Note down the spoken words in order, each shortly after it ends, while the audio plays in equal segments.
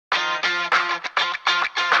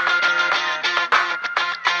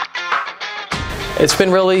It's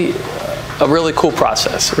been really a really cool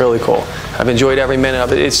process, really cool. I've enjoyed every minute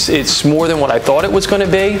of it. It's more than what I thought it was going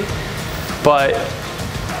to be, but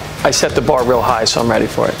I set the bar real high, so I'm ready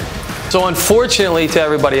for it. So unfortunately to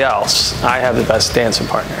everybody else, I have the best dancing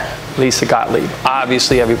partner, Lisa Gottlieb.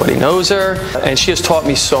 Obviously everybody knows her, and she has taught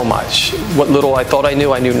me so much. What little I thought I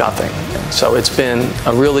knew nothing. So it's been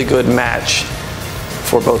a really good match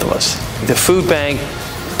for both of us. The food bank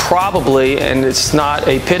probably, and it's not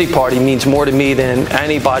a pity party, means more to me than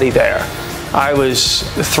anybody there. I was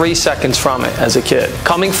 3 seconds from it as a kid.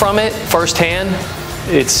 Coming from it firsthand,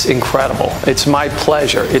 it's incredible. It's my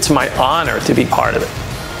pleasure. It's my honor to be part of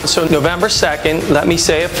it. So November 2nd, let me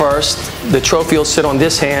say it first, the trophy will sit on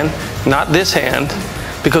this hand, not this hand,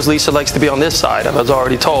 because Lisa likes to be on this side, I was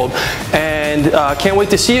already told. And can't wait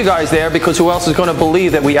to see you guys there, because who else is going to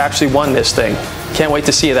believe that we actually won this thing? Can't wait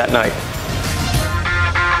to see you that night.